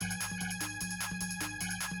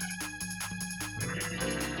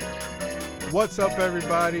What's up,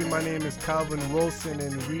 everybody? My name is Calvin Wilson,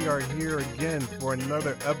 and we are here again for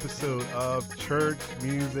another episode of Church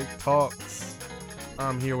Music Talks.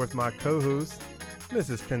 I'm here with my co-host,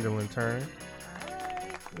 Mrs. Kendall Turner. Hi.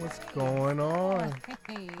 What's going on?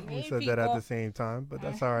 Hey, We said that at the same time, but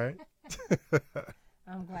that's all right.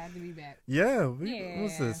 I'm glad to be back. Yeah,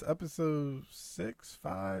 what's this? Episode 6,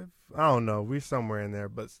 5? I don't know. We're somewhere in there,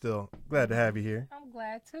 but still glad to have you here. I'm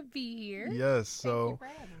glad to be here. Yes, so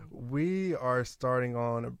we are starting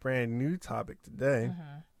on a brand new topic today.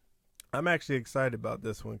 I'm actually excited about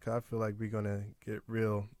this one because I feel like we're gonna get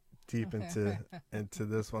real deep into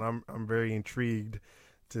this one. I'm very intrigued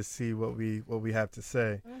to see what we have to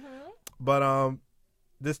say. But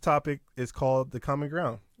this topic is called the common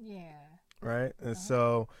ground. Yeah. Right, and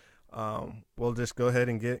so we'll just go ahead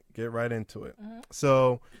and get right into it.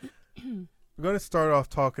 So we're going to start off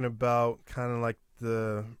talking about kind of like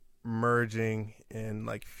the merging and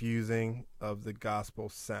like fusing of the gospel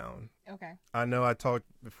sound. Okay. I know I talked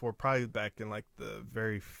before, probably back in like the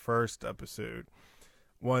very first episode.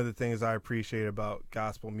 One of the things I appreciate about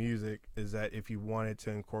gospel music is that if you wanted to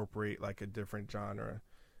incorporate like a different genre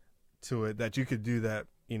to it, that you could do that,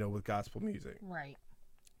 with gospel music. Right.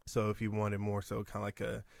 So if you wanted more so kind of like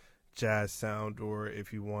a jazz sound, or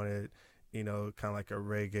if you wanted, kind of like a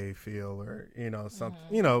reggae feel, or,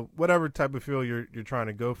 something, whatever type of feel you're trying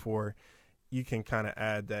to go for, you can kind of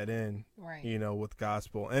add that in, right. With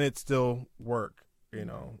gospel, and it still work,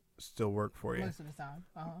 still work for you. Most of the time.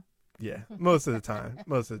 Yeah, most of the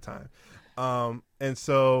time. And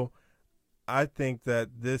so I think that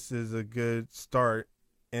this is a good start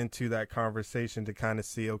into that conversation to kind of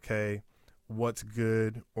see, okay, what's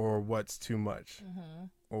good or what's too much,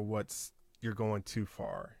 or what's you're going too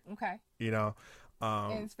far. Okay.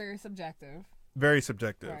 And it's very subjective. Very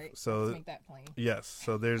subjective. Right. So let's make that plain. Yes.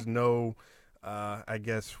 So there's no, I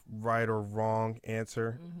guess, right or wrong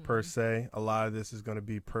answer per se. A lot of this is going to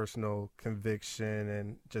be personal conviction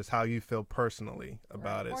and just how you feel personally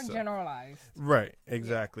about it. Or so, generalized. Right.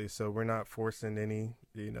 Exactly. Yeah. So we're not forcing any,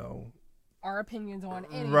 our opinions on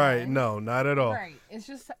anyone. Right. No, not at all. Right. It's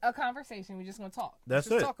just a conversation. We're just going to talk. That's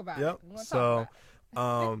just it. Talk about yep. it. So,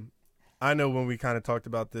 I know when we kind of talked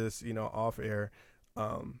about this, off air,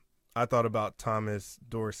 I thought about Thomas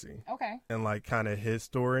Dorsey. Okay. And like kind of his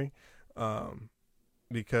story,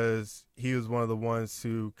 because he was one of the ones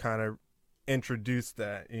who kind of introduced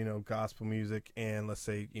that, gospel music and let's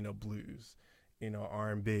say, blues,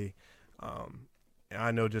 R&B. And I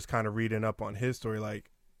know just kind of reading up on his story, like,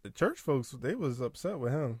 the church folks, they was upset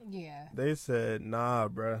with him. Yeah. They said, nah,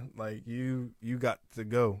 bruh, like you got to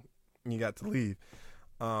go. You got to leave.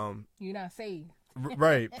 You're not saved.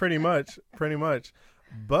 Right. Pretty much.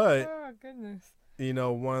 But, oh, goodness.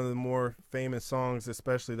 One of the more famous songs,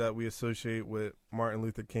 especially that we associate with Martin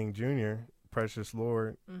Luther King Jr., Precious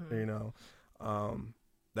Lord, that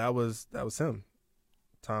was him,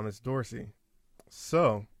 Thomas Dorsey.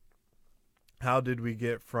 So how did we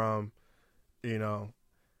get from,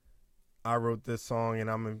 I wrote this song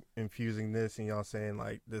and I'm infusing this and y'all saying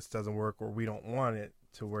like this doesn't work or we don't want it,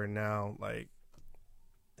 to where now like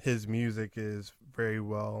his music is very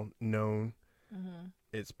well known.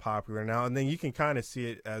 It's popular now, and then you can kind of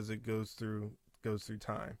see it as it goes through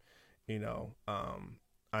time.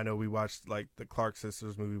 I know we watched like the Clark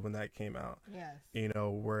Sisters movie when that came out. Yes.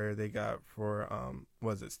 Where they got for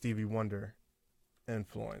was it Stevie Wonder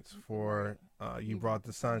influence for You Brought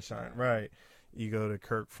the Sunshine, right? You go to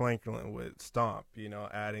Kirk Franklin with Stomp,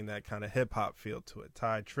 adding that kind of hip hop feel to it.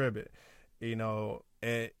 Ty Tribbett,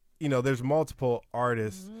 and there's multiple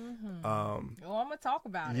artists. I'm gonna talk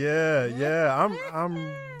about it. Yeah.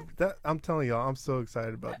 I'm telling y'all, I'm so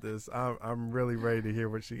excited about this. I'm really ready to hear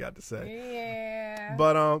what she got to say. Yeah.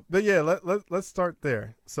 But yeah, let's start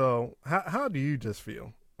there. So how do you just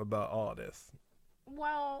feel about all this?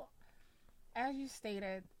 Well, as you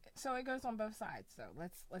stated, so it goes on both sides. So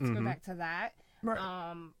let's go back to that.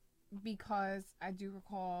 Right. Because I do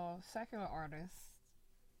recall secular artists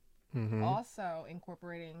also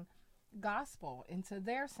incorporating gospel into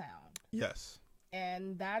their sound. Yes.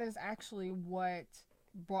 And that is actually what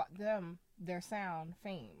brought them their sound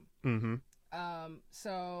fame.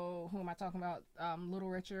 So who am I talking about? Little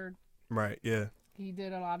Richard. Right, yeah. He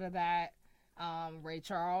did a lot of that. Ray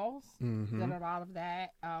Charles did a lot of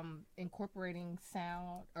that, incorporating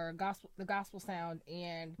sound or the gospel sound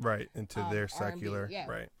and right into their secular. R&B, yeah.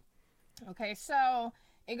 Right. Okay, so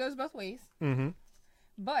it goes both ways.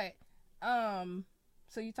 But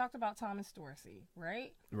so you talked about Thomas Dorsey,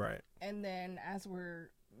 right? Right. And then as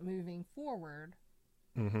we're moving forward,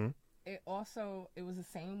 it was the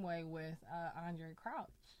same way with Andre Crouch.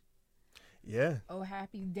 Yeah. Oh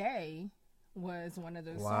Happy Day was one of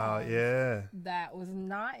those wow, songs yeah. that was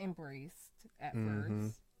not embraced at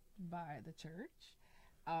first by the church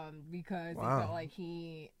because they felt like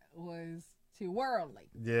he was too worldly.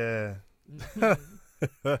 Yeah.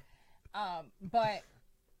 But,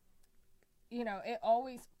 you know, it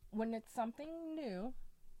always, when it's something new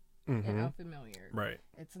and unfamiliar, right,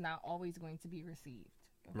 it's not always going to be received.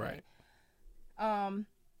 Okay? Right.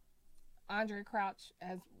 Andre Crouch,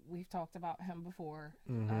 as we've talked about him before,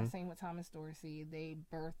 same with Thomas Dorsey, they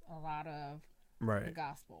birthed a lot of the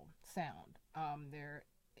gospel sound. Their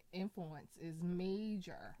influence is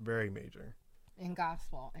major. Very major. In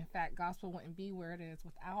gospel. In fact, gospel wouldn't be where it is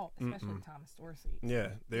without, especially Thomas Dorsey.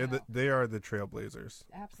 Yeah, they are the trailblazers.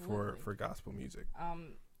 Absolutely. For gospel music.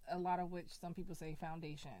 A lot of which some people say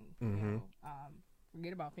foundation. You know,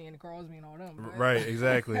 forget about Fanny Crosby and all them. But... Right,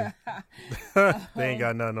 exactly. They ain't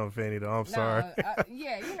got nothing on Fanny though. I'm sorry.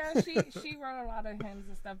 Yeah, you know, she wrote a lot of hymns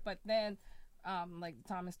and stuff, but then like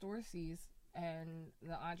Thomas Dorsey's and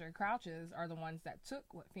the Andre Crouches are the ones that took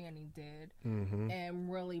what Fanny did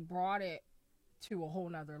and really brought it to a whole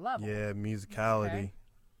nother level. Yeah, musicality. Okay?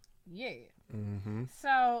 Yeah.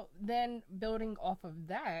 So then building off of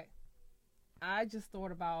that, I just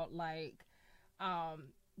thought about like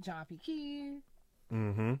John P. Key.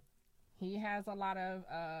 He has a lot of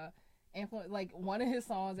influence. Like one of his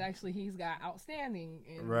songs, actually, he's got outstanding.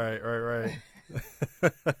 Right.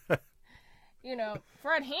 You know,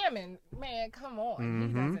 Fred Hammond, man, come on, he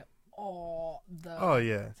does it all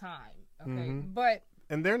the time. Okay, but.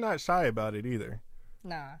 And they're not shy about it either.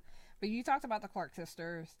 Nah. But you talked about the Clark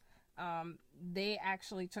sisters. They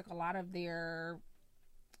actually took a lot of their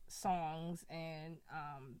songs and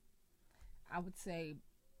I would say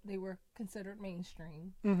they were considered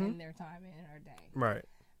mainstream in their time and in our day. Right.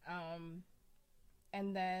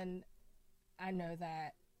 And then I know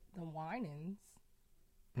that the Winans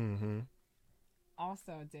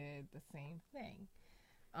also did the same thing.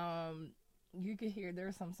 You can hear,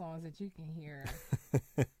 there's some songs that you can hear.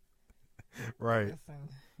 Right. Listen.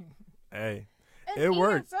 Hey, and it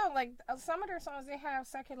worked. So, like, some of their songs, they have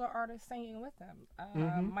secular artists singing with them.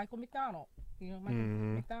 Michael McDonald. You know who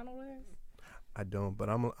Michael McDonald is? I don't, but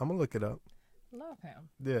I'm gonna look it up. Love him.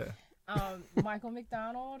 Yeah. Michael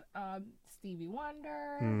McDonald, Stevie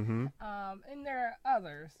Wonder, and there are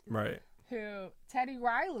others. Right. Who Teddy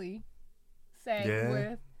Riley sang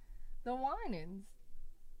with the Winans.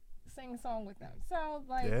 Sing a song with them. So,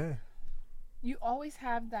 like, you always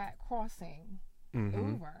have that crossing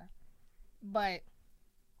over. But,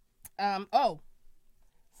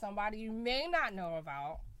 somebody you may not know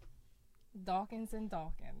about, Dawkins and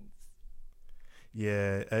Dawkins.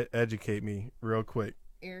 Yeah, educate me real quick.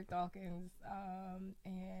 Eric Dawkins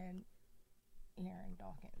and Aaron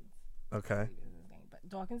Dawkins. Okay. Is his name. But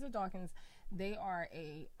Dawkins and Dawkins, they are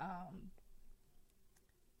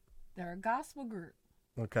they're a gospel group.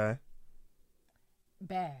 Okay.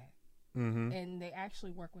 Bad. And they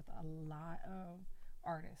actually work with a lot of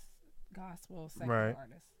artists, gospel, secular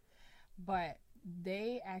artists. But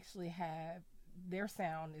they actually have, their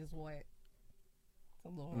sound is what a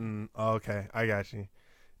little... okay, I got you.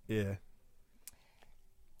 Yeah.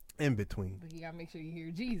 In between. But you gotta make sure you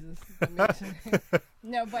hear Jesus.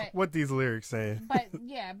 No, but... What these lyrics saying. But,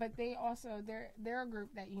 yeah, but they also, they're a group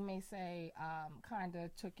that you may say kind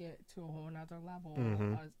of took it to a whole nother level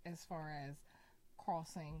as far as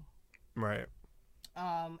crossing. Right.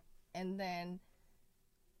 And then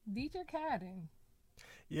Dietrich Haddon.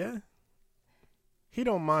 Yeah. He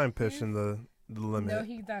don't mind pushing the limit. No,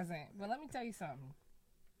 he doesn't. But let me tell you something.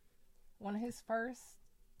 One of his first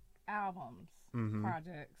albums,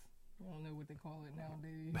 projects, I don't know what they call it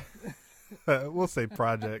nowadays. We'll say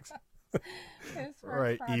projects. His first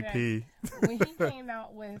right, project, EP. when he came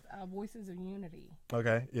out with Voices of Unity.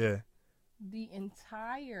 Okay, yeah. The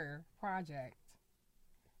entire project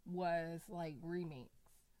was like remix.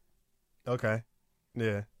 Okay,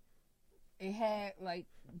 yeah. It had like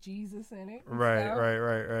Jesus in it.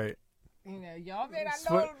 Right. You know, y'all may not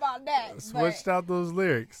know about that. Switched out those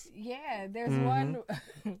lyrics. Yeah, there's one.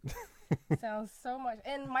 Sounds so much.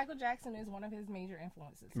 And Michael Jackson is one of his major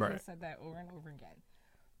influences. He has said that over and over again.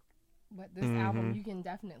 But this album, you can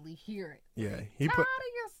definitely hear it. Yeah, he put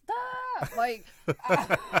your stuff. Like, it's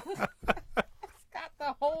got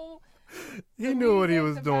the whole. He knew what he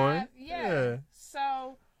was doing. Yeah.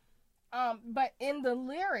 So, but in the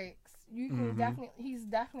lyrics, you can he's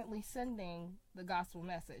definitely sending the gospel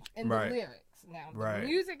message in the lyrics. Now, the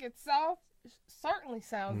music itself certainly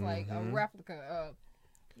sounds like a replica of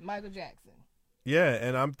Michael Jackson. Yeah,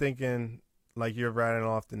 and I'm thinking, like, you're writing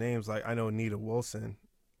off the names. Like, I know Nita Wilson.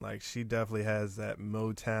 Like, she definitely has that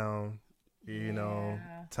Motown you know,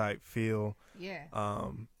 type feel. Yeah.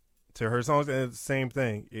 To her songs, and it's the same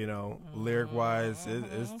thing, you know, lyric wise,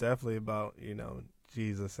 it's definitely about, you know,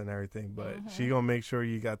 Jesus and everything, but she gonna make sure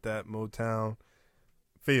you got that Motown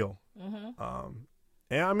feel.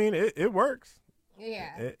 And I mean, it works.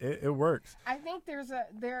 Yeah. It works. I think there's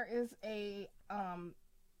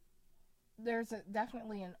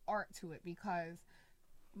definitely an art to it, because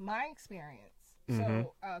my experience,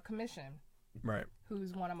 so Commission, right,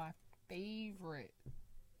 who's one of my favorite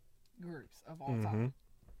groups of all time,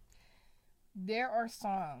 there are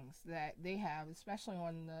songs that they have, especially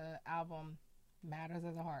on the album Matters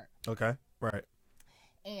of the Heart. Okay, right.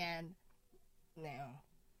 And now,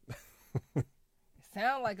 it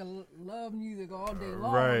sounds like a love music all day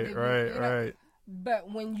long. Right. But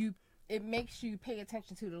it makes you pay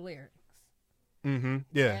attention to the lyrics.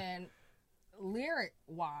 Yeah. And lyric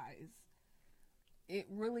wise, it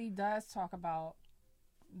really does talk about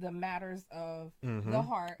the matters of the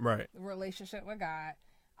heart, right, the relationship with God,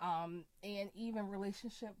 and even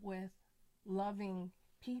relationship with loving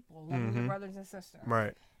people, loving your brothers and sisters,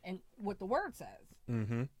 right, and what the word says.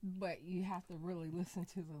 But you have to really listen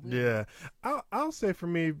to the lyrics. Yeah, I'll say for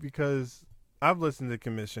me, because I've listened to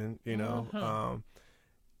Commission, you know,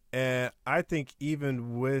 and I think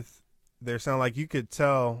even with their sound, like, you could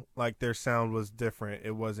tell, like, their sound was different.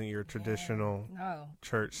 It wasn't your traditional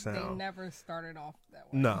church sound. They never started off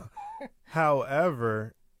that way. No.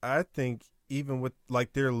 However, I think even with,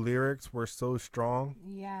 like, their lyrics were so strong,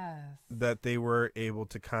 that they were able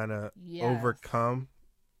to kind of overcome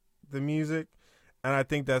the music. And I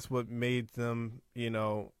think that's what made them, you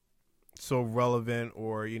know, so relevant,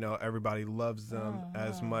 or, you know, everybody loves them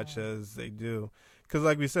as much as they do. Because,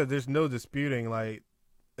 like we said, there's no disputing, like,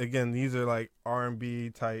 again, these are like R&B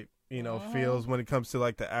type, you know, feels when it comes to,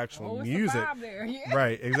 like, the actual music. It's a vibe there. Yeah.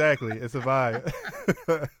 Right, exactly. It's a vibe.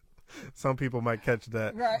 Some people might catch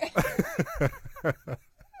that. Right.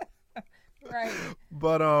 Right.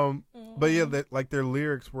 But yeah, like, their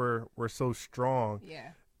lyrics were so strong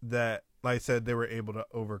that, like I said, they were able to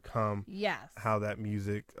overcome how that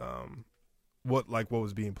music what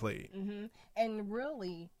was being played. And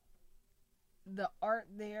really, the art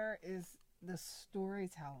there is the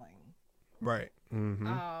storytelling. Right.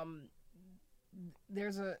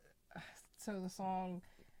 There's the song,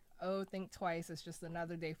 "Oh, Think Twice," it's just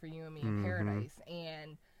another day for you and me in paradise,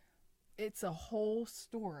 and it's a whole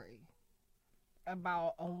story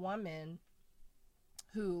about a woman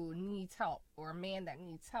who needs help, or a man that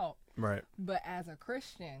needs help. Right. But as a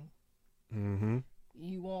Christian,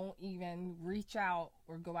 you won't even reach out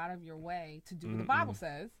or go out of your way to do what the Bible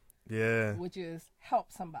says. Yeah. Which is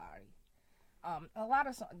help somebody. A lot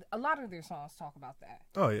of their songs talk about that.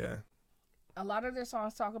 Oh yeah. A lot of their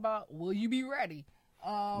songs talk about, will you be ready?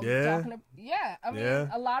 I mean,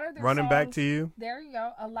 a lot of their Running songs, Back to You. There you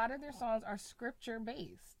go. A lot of their songs are scripture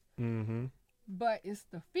based. But it's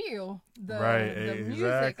the feel, the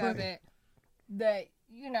music of it, that,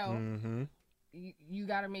 you know, you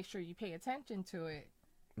got to make sure you pay attention to it.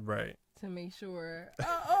 Right. To make sure,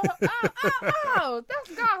 that's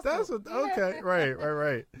gospel. Okay,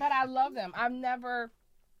 right. But I love them. I never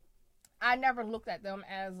looked at them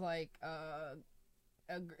as like,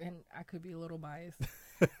 and I could be a little biased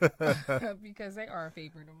because they are a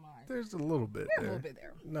favorite of mine. There's a little bit there. A little bit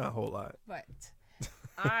there. Not a whole lot. But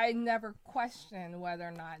I never questioned whether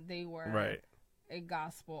or not they were a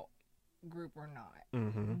gospel group or not.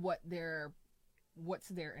 What's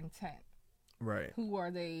their intent? Right. Who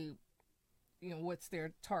are they? You know, what's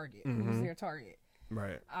their target? Who's their target?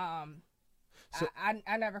 Right. So,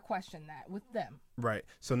 I never questioned that with them. Right.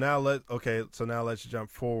 So now let's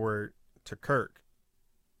jump forward to Kirk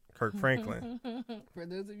Franklin. For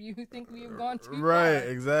those of you who think we have gone too far. Right,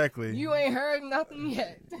 exactly. You ain't heard nothing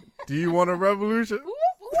yet. Do you want a revolution?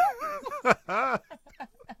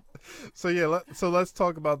 So let's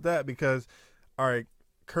talk about that, because, all right,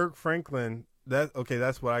 Kirk Franklin,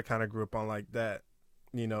 that's what I kind of grew up on, like that,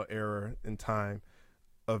 you know, era and time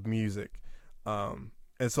of music. And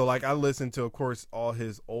so, like, I listened to, of course, all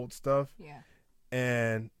his old stuff. Yeah.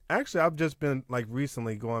 And actually, I've just been, like,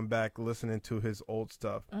 recently going back listening to his old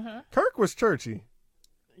stuff. Kirk was churchy.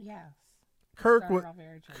 Yes. Kirk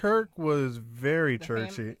was very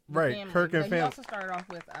churchy. Right. Family. Kirk and family. He also started off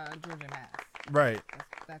with Georgia Mass. Right.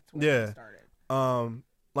 That's where he started.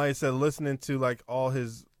 Like I said, listening to, like, all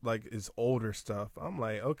his older stuff, I'm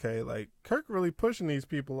like, okay, like, Kirk really pushing these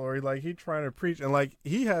people, or he trying to preach, and, like,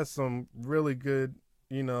 he has some really good,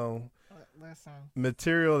 you know,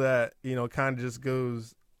 material that, you know, kind of just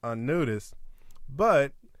goes unnoticed.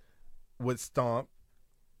 But with Stomp,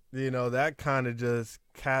 you know, that kind of just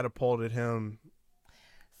catapulted him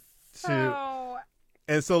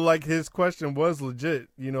And so, like, his question was legit.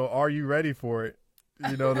 You know, are you ready for it?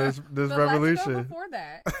 You know, this revolution. Let's go before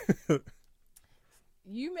that.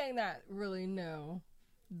 You may not really know,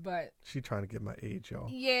 but she trying to get my age, y'all.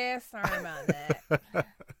 Yeah, sorry about that.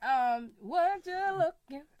 What you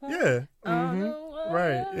looking for? Yeah.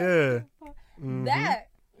 Right. Yeah. That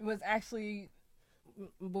was actually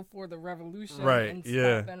before the revolution, right? And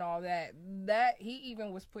stuff and all that. That he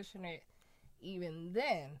even was pushing it even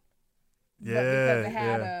then. Yeah. But because it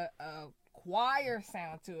had a choir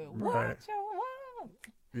sound to it. Right. What you want?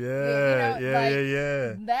 Yeah.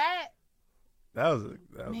 Yeah. That was a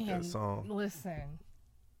good song. Listen.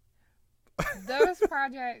 Those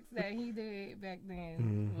projects that he did back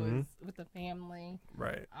then was with the family.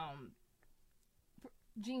 Right.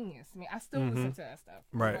 Genius. I mean, I still listen to that stuff.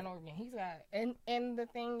 Right. He's got, and the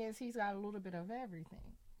thing is, he's got a little bit of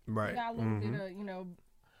everything. Right. He got a little bit of,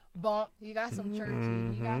 bump. He got some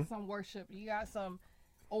churchy. He got some worship. He got some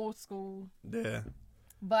old school. Yeah.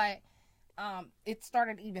 But it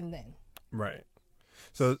started even then. Right.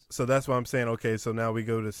 So that's why I'm saying, okay, so now we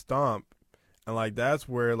go to Stomp, and like that's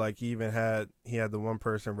where like he had the one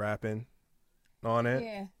person rapping on it.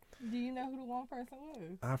 Yeah. Do you know who the one person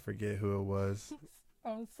was? I forget who it was.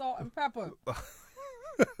 On Salt and Pepper.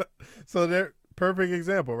 So they're perfect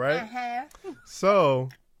example, right? Uh-huh. So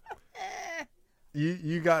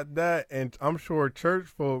you got that, and I'm sure church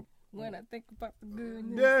folk. When I think about the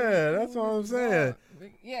goodness. Yeah, that's what I'm saying.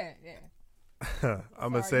 Yeah.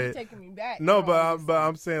 I'm gonna say you're taking me back. No, but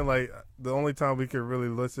I'm saying like the only time we could really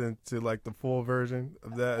listen to like the full version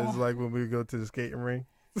of that is like when we go to the skating ring.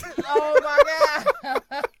 Oh my God!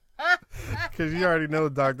 Because you already know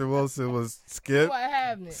Dr. Wilson was Skip. What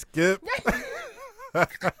happened? Skip.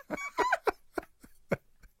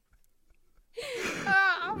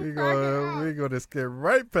 We gonna skip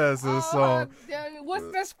right past this song.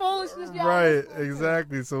 What's this foolishness, y'all? Right,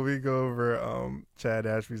 exactly. So we go over Chad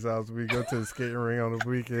Ashby's house. We go to the skating ring on the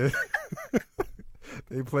weekend.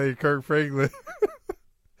 They played Kirk Franklin.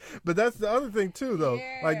 But that's the other thing too, though.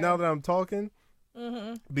 Yeah. Like now that I'm talking,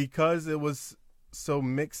 because it was so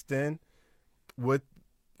mixed in with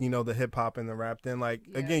the hip hop and the rap. Then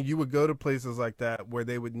again, you would go to places like that where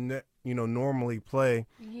they would normally play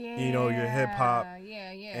your hip hop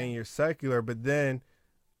and your secular, but then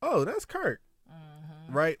that's Kirk,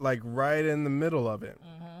 right? Like right in the middle of it.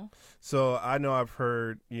 So I know I've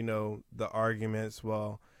heard the arguments.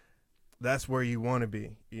 Well, that's where you want to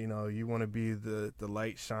be. You want to be the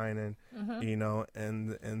light shining,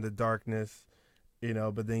 and the darkness,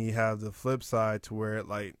 But then you have the flip side to where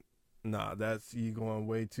nah, that's you going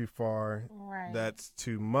way too far. Right. That's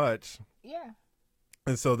too much. Yeah.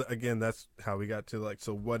 And so again, that's how we got to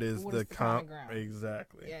so what is the common ground?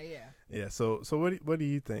 Exactly. Yeah. So what do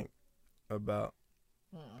you think about?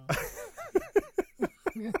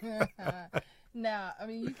 Now, I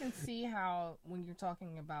mean, you can see how when you're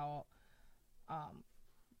talking about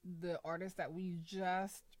the artists that we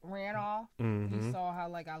just ran off, you saw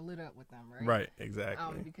how I lit up with them, right? Right,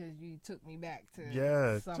 exactly. Because you took me back to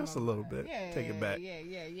just a little bit. Take it back.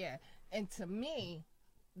 Yeah. And to me,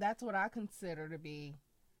 that's what I consider to be,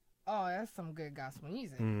 that's some good gospel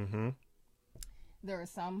music. There are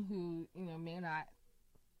some who may not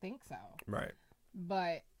think so, right?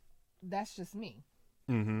 But that's just me.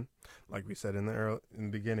 Like we said in the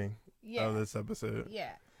beginning of this episode.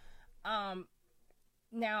 Yeah.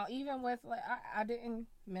 Now, even with I didn't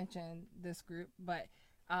mention this group, but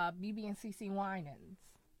BB and CC Winans.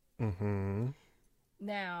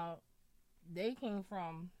 Now, they came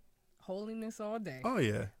from Holiness All Day. Oh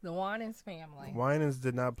yeah, the Winans family. Winans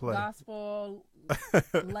did not play gospel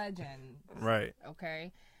legend, right?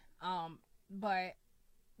 Okay, but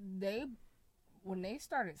when they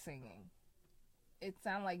started singing, it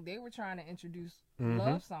sounded like they were trying to introduce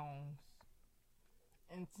love songs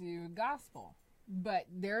into gospel. But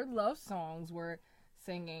their love songs were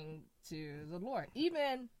singing to the Lord.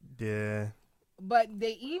 But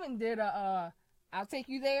they even did a I'll Take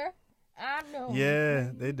You There. I know. Yeah,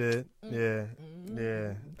 they did. Yeah.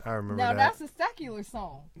 I remember now, that. Now, that's a secular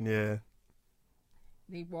song. Yeah.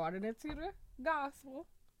 They brought it into the gospel.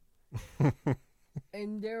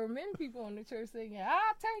 And there were many people in the church singing,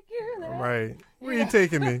 I'll take you there. Right. Where you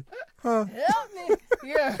taking me? Huh? Help me.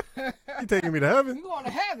 Yeah. You taking me to heaven? You going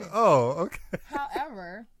to heaven. Oh, okay.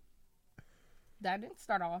 However, that didn't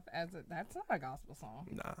start off that's not a gospel song.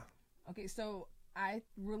 Nah. Okay, so I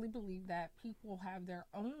really believe that people have their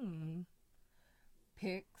own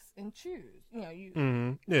picks and choose.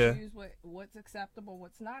 You choose what's acceptable,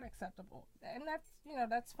 what's not acceptable. And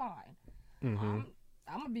that's fine.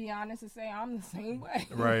 I'm gonna be honest and say I'm the same way.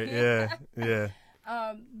 Right. Yeah.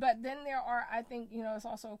 But then there are, I think, it's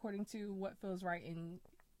also according to what feels right in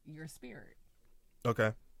your spirit.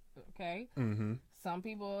 Okay. Okay. Mm-hmm. Some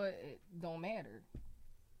people it don't matter.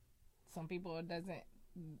 Some people it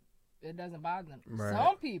doesn't bother them. Right.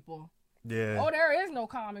 Some people, yeah. There is no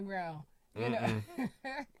common ground.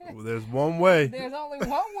 Well, there's one way. There's only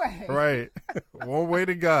one way. Right. One way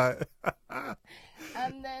to God.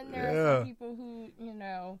 And then there are some people who,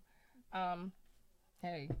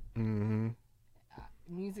 hey,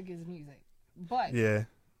 music is music. But yeah.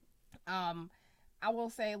 I will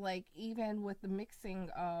say, like, even with the mixing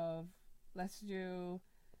of, let's do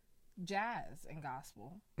jazz and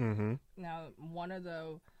gospel. Mm-hmm. Now,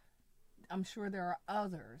 I'm sure there are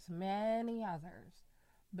others, many others,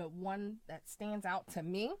 but one that stands out to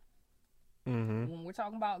me when we're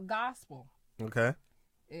talking about gospel, okay,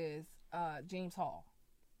 is James Hall.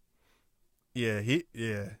 Yeah, he's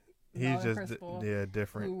just Principal,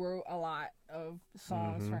 different. Who wrote a lot of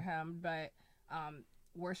songs for him, but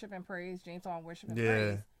Worship and Praise, James Hall, Worship and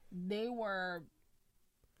Praise, they were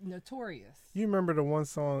notorious. You remember the one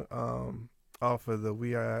song off of the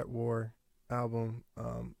We Are at War album?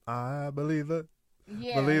 I believe it.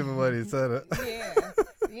 Yeah, believe in what he said.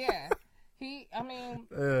 Yeah.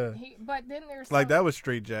 But then there's like that was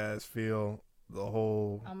straight jazz feel the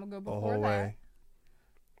whole. I'm gonna go before that. Way.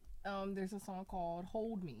 There's a song called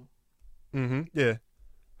 "Hold Me." Mm-hmm. Yeah.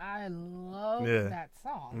 I love that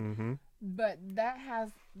song. Mm-hmm. But that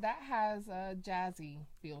has a jazzy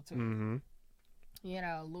feel to it. Mm-hmm.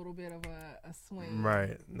 A little bit of a swing.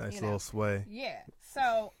 Right. Nice little sway. Yeah.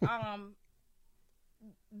 So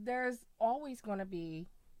there's always going to be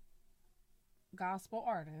gospel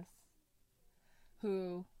artists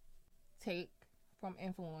who take from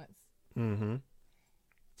influence to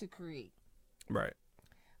create. Right.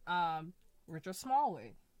 Richard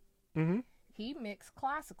Smallwood. Mm-hmm. He mixed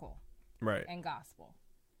classical. Right. And gospel.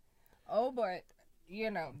 Oh, but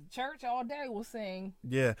church all day will sing.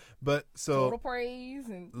 Yeah, but so total praise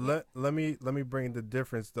and let me bring the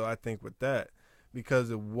difference though. I think with that, because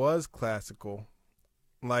it was classical,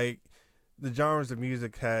 like the genres of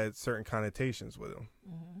music had certain connotations with them,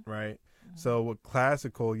 right? Mm-hmm. So with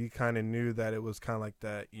classical, you kind of knew that it was kind of like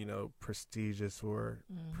that, prestigious or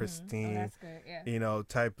pristine, that's good. Yeah.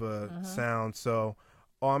 Type of sound. So,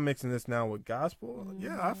 I'm mixing this now with gospel.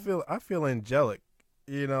 Yeah, I feel angelic.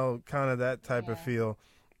 Kind of that type of feel,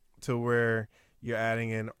 to where you're adding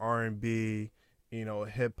in R&B,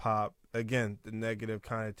 hip hop. Again, the negative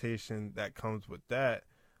connotation that comes with that.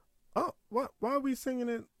 Oh, why are we singing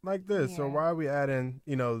it like this? Or why are we adding,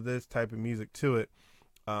 this type of music to it?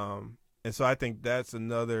 And so I think that's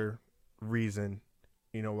another reason,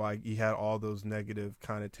 why you had all those negative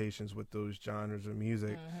connotations with those genres of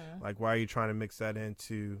music. Like, why are you trying to mix that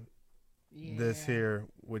into this here,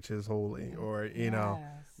 which is holy? Or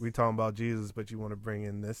we talking about Jesus, but you want to bring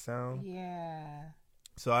in this sound.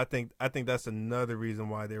 So I think that's another reason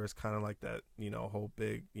why there was kind of like that, whole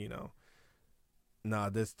big,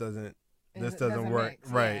 this doesn't work.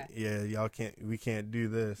 Mix, right. Yeah, we can't do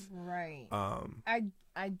this. Right.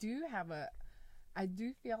 I do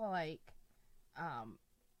feel like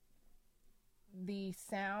the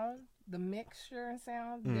sound, the mixture and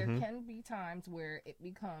sound, there can be times where it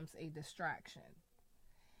becomes a distraction.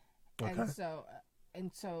 Okay.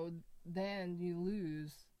 And so then you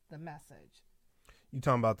lose the message. You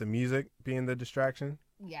talking about the music being the distraction?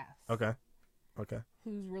 Yes. Okay.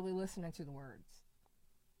 Who's really listening to the words?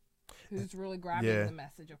 Who's really grabbing the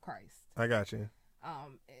message of Christ? I got you.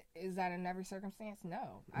 Is that in every circumstance?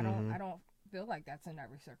 No. I don't feel like that's in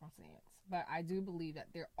every circumstance. But I do believe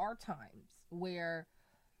that there are times where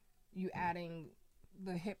you adding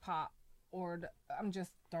the hip hop or I'm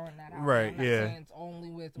just throwing that out. Right, I'm not saying it's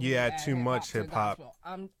only with you add too much hip hop.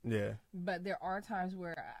 Yeah. But there are times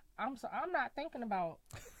where I'm not thinking about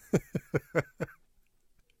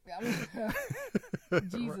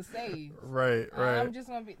Jesus saves. Right. I'm just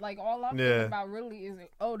gonna be like, all I'm thinking about really is,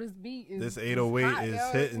 this beat is this 808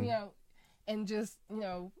 is hitting, and just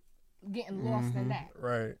getting lost in that.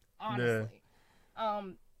 Right. Honestly,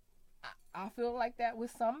 I feel like that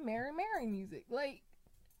with some Mary music, like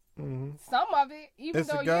some of it, even it's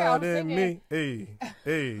though a God I'm in singing, me,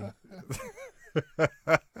 hey.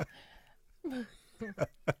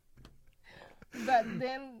 But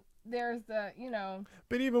then there's the,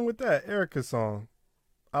 But even with that Erica song,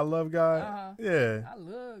 I love God. Yeah. I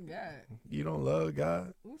love God. You don't love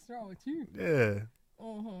God? What's wrong with you? Yeah.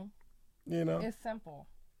 It's simple.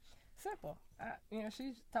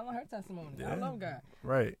 She's telling her testimony. Yeah. I love God.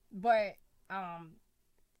 Right. But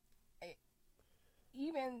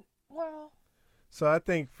So I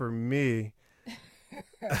think for me,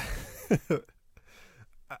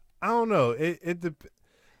 I don't know.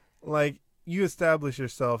 Like you establish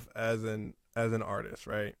yourself as an artist,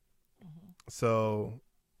 right? Mm-hmm. So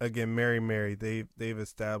again, Mary, they've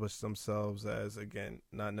established themselves as, again,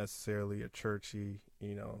 not necessarily a churchy,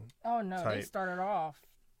 Oh no, they type. started off.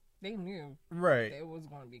 They knew Right. it was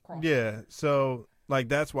going to be cross. Yeah. So like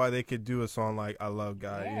that's why they could do a song like "I Love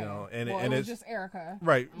God," Yeah. and Well, and it it's was just Erica.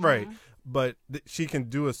 right, right. But she can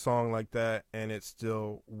do a song like that and it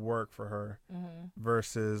still work for her. Mm-hmm.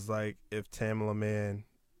 Versus like if Tamala Man,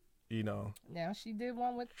 Now she did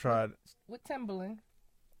one with Timbaland.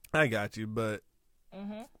 I got you, but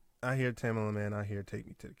Mm-hmm. I hear Tamala Man. I hear "Take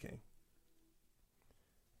Me to the King."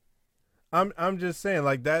 I'm just saying,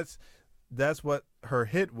 like that's what her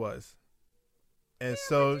hit was, and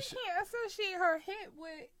so but you can't associate her hit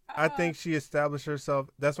with. I think she established herself.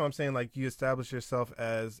 That's what I'm saying. Like you establish yourself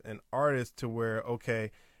as an artist to where,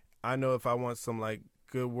 okay, I know if I want some like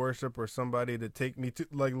good worship or somebody to take me to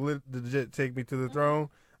like legit take me to the throne,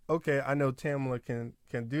 okay, I know Tamala can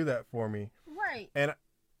do that for me. Right. And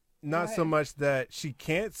not so much that she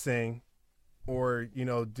can't sing or,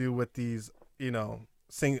 do with these,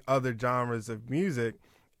 sing other genres of music.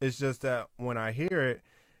 It's just that when I hear it,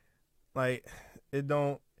 like it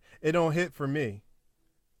don't hit for me.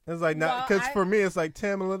 It's like not because for me it's like,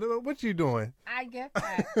 Tamala, what you doing? I get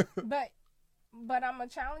that, but I'm gonna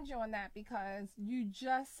challenge you on that because you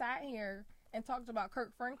just sat here and talked about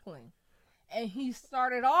Kirk Franklin, and he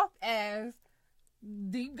started off as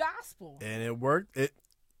the gospel, and it worked.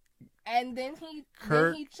 And then he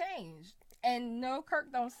changed, and no,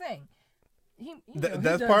 Kirk don't sing.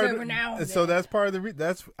 That's part of it. So that's part of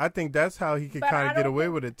the. I think that's how he could kind of get away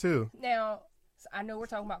with it too. Now I know we're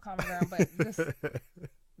talking about common ground, but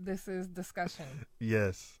this is discussion.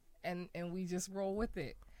 Yes. And we just roll with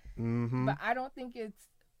it. Mm-hmm. But I don't think it's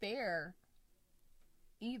fair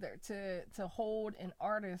either to hold an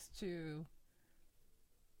artist to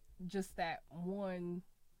just that one.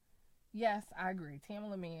 Yes, I agree.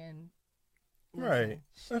 Tamala Man. Right.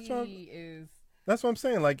 Is. That's what I'm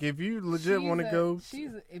saying. Like, if you legit want to go,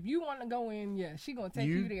 if you want to go in, yeah, she gonna take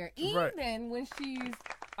you there. Even when she's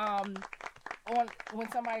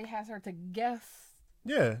when somebody has her to guess.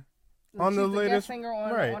 Yeah. Like on the latest singer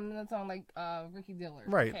on the song like Ricky Dillard.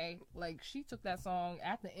 Right. Okay. Like she took that song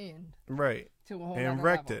at the end. Right. To a whole and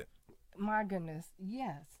wrecked level. it. My goodness.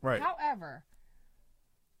 Yes. Right. However,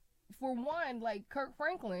 for one, like Kirk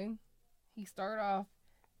Franklin, he started off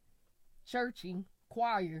churchy,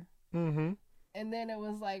 choir. Mm-hmm. And then it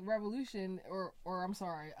was like Revolution or I'm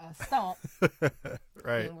sorry, Stomp.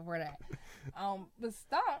 Right. Before that. But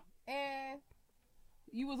Stomp, and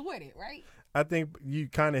you was with it, right? I think you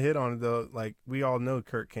kind of hit on it though. Like we all know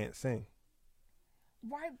Kirk can't sing.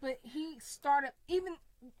 Right, but he started, even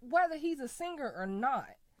whether he's a singer or not,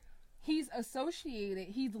 he's associated,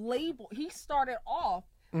 he's labeled, he started off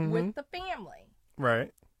with the family.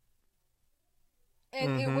 Right.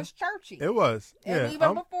 And it was churchy. It was. And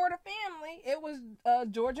even before the family, it was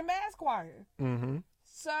Georgia Mass Choir. Mm-hmm.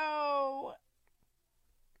 So,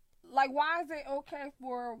 like, why is it okay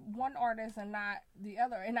for one artist and not the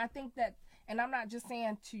other? And I think that, and I'm not just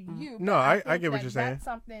saying to you. No, I get what you're saying. That's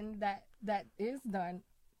something that is done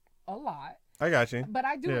a lot. I got you. But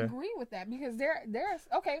I do agree with that because there's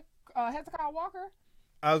okay. Hezekiah Walker.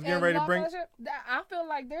 I was getting ready to bring. I feel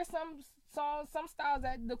like there's some songs, some styles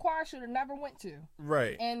that the choir should have never went to.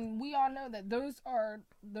 Right. And we all know that those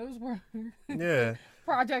were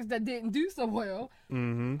projects that didn't do so well.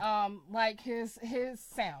 Mm-hmm. Like his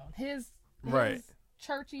sound, his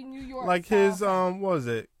churchy New York. Like his what was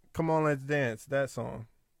it? Come On, Let's Dance. That song.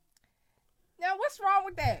 Now, what's wrong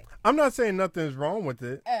with that? I'm not saying nothing's wrong with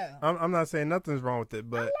it. Oh. I'm not saying nothing's wrong with it,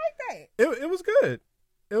 but I like that. It was good.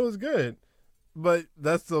 It was good. But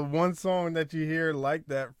that's the one song that you hear like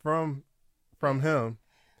that from him.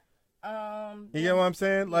 You get what I'm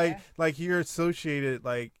saying? Yeah. Like you're associated,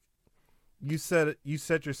 like you set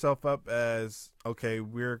yourself up as, okay,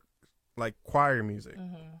 we're like choir music.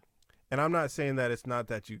 Mm-hmm. And I'm not saying that it's not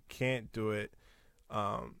that you can't do it.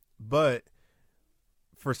 But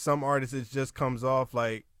for some artists it just comes off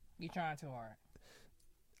like you're trying too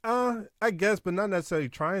hard. I guess, but not necessarily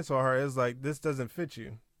trying so hard. It's like, this doesn't fit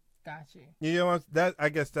you. Got you. You know that I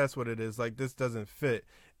guess that's what it is. Like, this doesn't fit.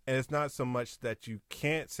 And it's not so much that you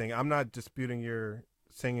can't sing. I'm not disputing your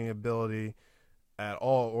singing ability at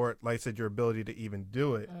all, or like I said, your ability to even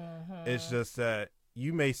do it. Mm-hmm. It's just that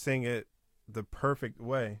you may sing it the perfect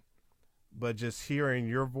way, but just hearing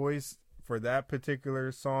your voice for that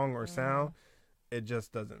particular song or sound, it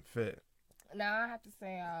just doesn't fit. Now I have to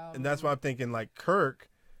say, and that's why I'm thinking like Kirk,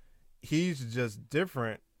 he's just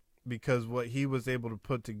different because what he was able to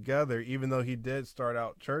put together, even though he did start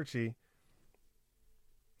out churchy,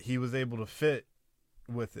 he was able to fit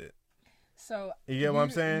with it. So you get what I'm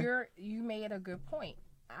saying? You made a good point.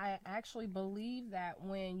 I actually believe that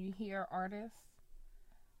when you hear artists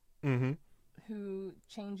who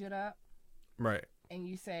change it up, right, and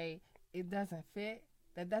you say it doesn't fit,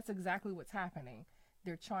 that's exactly what's happening.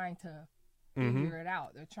 They're trying to figure it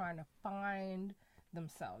out. They're trying to find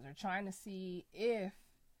themselves. They're trying to see if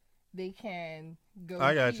they can go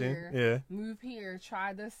move here,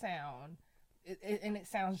 try this sound. And it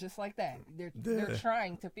sounds just like that. They're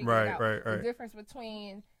trying to figure it out. Right. The difference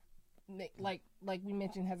between, like we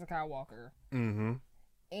mentioned, Hezekiah Walker,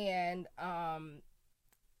 and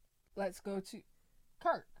let's go to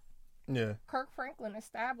Kirk. Yeah, Kirk Franklin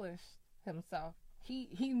established himself.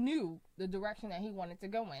 He knew the direction that he wanted to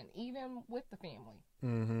go in, even with the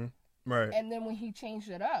family. Right. And then when he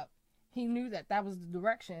changed it up, he knew that was the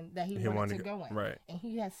direction that he wanted to go in. Right. And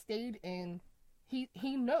he has stayed in. He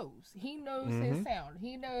knows his sound.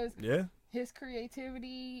 He knows his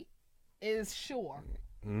creativity is sure.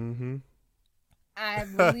 I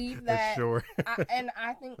believe that. Sure.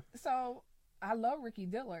 I think so. I love Ricky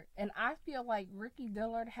Dillard, and I feel like Ricky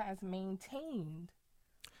Dillard has maintained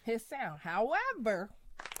his sound. However,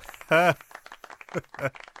 I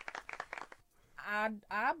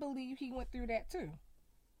believe he went through that too.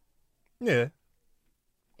 Yeah.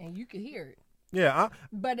 And you could hear it. Yeah.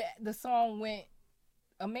 But the song went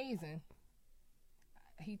amazing.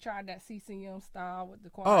 He tried that CCM style with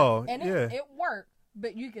the choir. Oh, and it worked,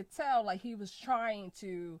 but you could tell like he was trying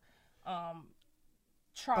to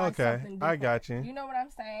try something different. I got you. You know what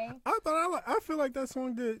I'm saying? I feel like that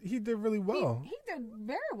song he did really well. He did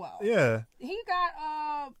very well. Yeah. He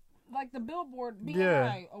got like the Billboard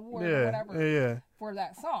BMI award or whatever for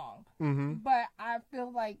that song. But I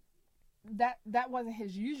feel like that wasn't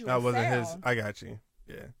his usual sound. That wasn't his. I got you.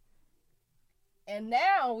 Yeah. And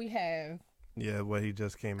now we have what he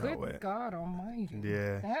just came out with. Good God Almighty.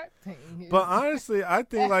 Yeah. That thing is. But honestly, I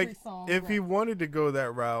think like if he wanted to go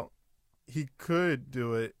that route, he could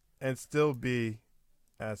do it and still be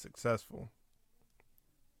as successful.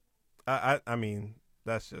 I mean,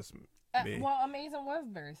 that's just me. Well, Amazing was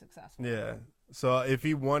very successful. Yeah. So if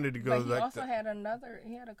he wanted to go, but he also had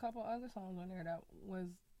he had a couple other songs on there that was.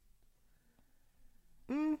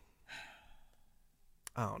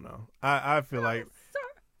 I don't know. I feel like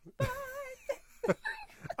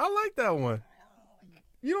I like that one.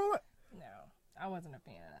 You know what? No, I wasn't a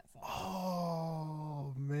fan of that song.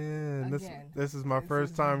 Oh man, this is my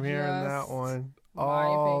first time hearing that one.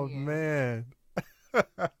 Oh man.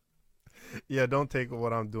 Yeah, don't take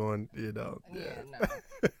what I'm doing. You know. Yeah,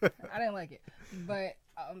 no, I didn't like it. But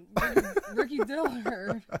Ricky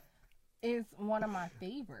Dillard is one of my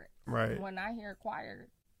favorites. Right. When I hear choir,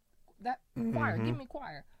 choir, give me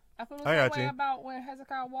choir. I feel the same way about when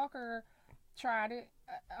Hezekiah Walker tried it.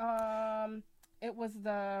 It was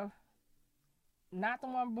not the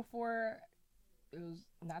one before. It was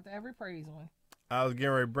not the Every Praise one. I was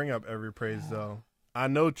getting ready to bring up Every Praise though. I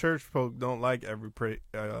know church folk don't like Every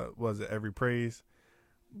Praise,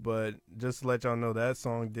 but just to let y'all know that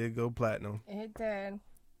song did go platinum. It did.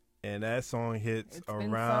 And that song hits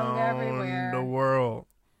around the world.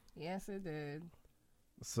 Yes, it did.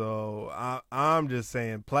 So I'm just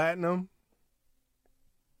saying platinum.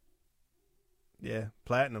 Yeah,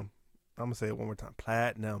 platinum. I'm going to say it one more time.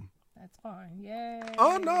 Platinum. That's fine. Yay.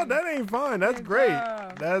 Oh, no, that ain't fine. That's Good great.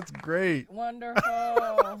 job. That's great. Wonderful.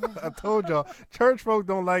 I told y'all, church folk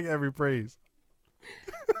don't like Every Praise.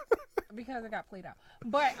 Because it got played out.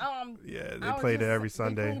 But yeah, they played it every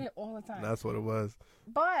Sunday. They played it all the time. That's what it was.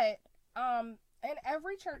 But and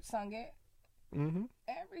every church sung it.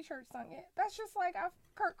 Every church sung it. That's just like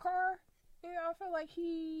Kurt Carr. You know, I feel like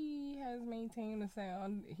he has maintained the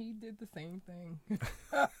sound. He did the same thing.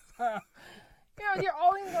 You know, you're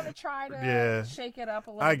always going to try to shake it up a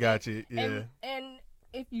little bit. I got you. Yeah. And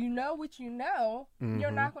if you know what you know,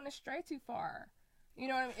 you're not going to stray too far. You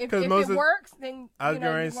know what I mean? If it works, then I was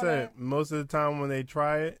going to say, most of the time when they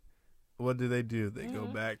try it, what do? They go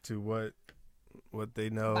back to what they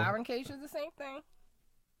know. Byron Cage is the same thing.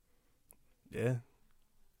 Yeah.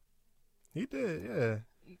 He did, yeah.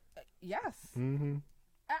 Yes.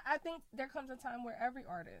 I think there comes a time where every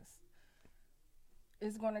artist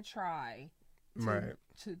is going to try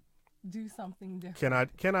to do something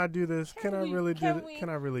different. Can I do this? Can I really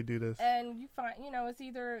do this? And you find, it's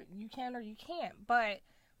either you can or you can't. But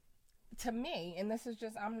to me, and this is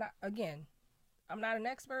just, I'm not an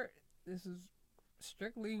expert. This is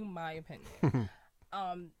strictly my opinion.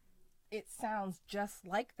 it sounds just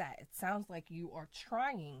like that. It sounds like you are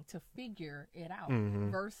trying to figure it out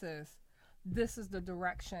versus this is the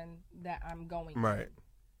direction that I'm going right. in.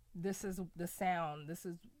 This is the sound. This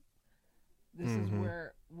is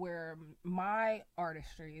where my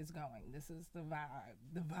artistry is going. This is the vibe.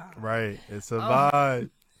 The vibe. Right. It's a vibe.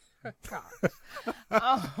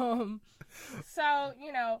 So,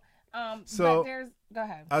 you know, so but there's, go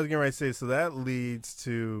ahead. I was getting ready to say, so that leads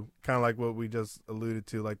to kind of like what we just alluded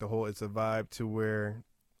to, like the whole it's a vibe, to where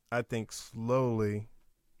I think slowly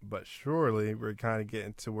but surely we're kind of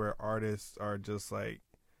getting to where artists are just like,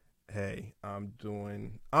 hey, I'm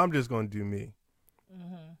just going to do me.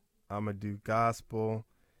 I'm going to do gospel,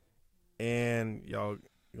 and y'all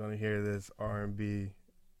going to hear this R&B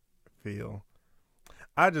feel.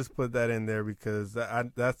 I just put that in there because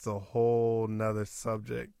that's a whole nother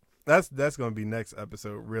subject. That's going to be next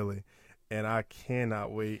episode, really, and I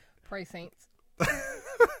cannot wait. Pray saints.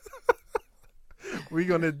 We're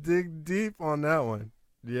going to dig deep on that one.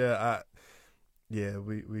 Yeah,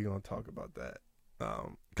 we going to talk about that.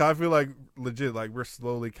 'Cause I feel like legit, like we're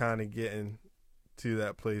slowly kind of getting to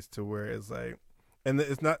that place to where it's like, and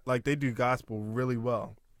it's not like they do gospel really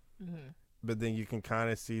well, but then you can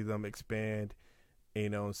kind of see them expand, you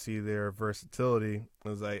know, see their versatility.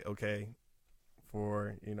 It's like, okay,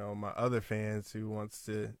 for, you know, my other fans who wants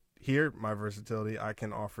to hear my versatility, I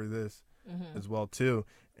can offer this as well too,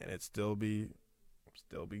 and it still be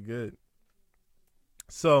good.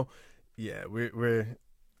 So, yeah,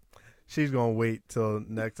 she's gonna wait till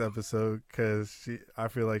next episode because I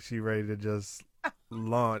feel like she's ready to just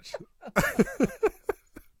launch.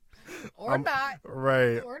 Or not.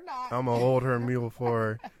 Right. Or not. I'm gonna hold her mule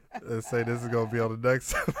for her and say this is gonna be on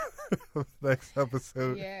the next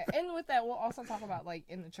episode. Yeah, and with that, we'll also talk about like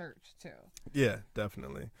in the church too. Yeah,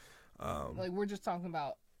 definitely. Like we're just talking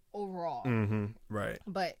about overall. Right.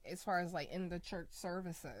 But as far as like in the church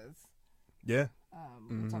services, yeah,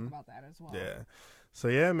 we'll talk about that as well. Yeah. So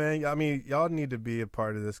yeah, man. I mean, y'all need to be a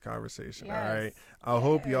part of this conversation. Yes. All right. I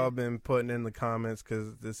hope y'all been putting in the comments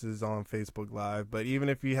because this is on Facebook Live. But even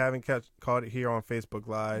if you haven't caught it here on Facebook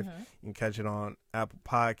Live, you can catch it on Apple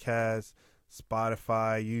Podcasts,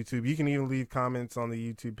 Spotify, YouTube. You can even leave comments on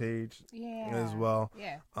the YouTube page as well.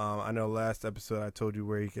 Yeah. I know last episode I told you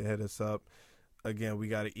where you can hit us up. Again, we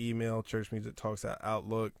got an email,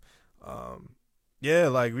 churchmusictalks@outlook. Yeah,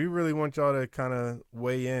 like we really want y'all to kind of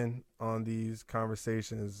weigh in on these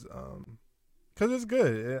conversations because it's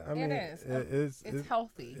good. I mean, it's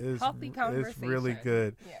healthy. Healthy conversation. It's really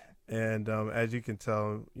good. Yeah. And as you can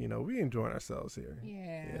tell, you know, we enjoying ourselves here.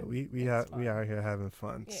 Yeah. We out here having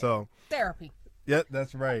fun. Yeah. So therapy. Yep,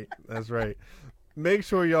 that's right. That's right. Make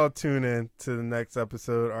sure y'all tune in to the next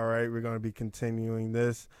episode. All right, we're going to be continuing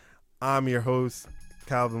this. I'm your host,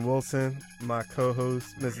 Calvin Wilson. My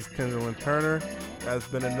co-host, Mrs. Kendall Turner. Has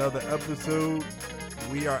been another episode.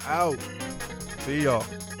 We are out. See y'all.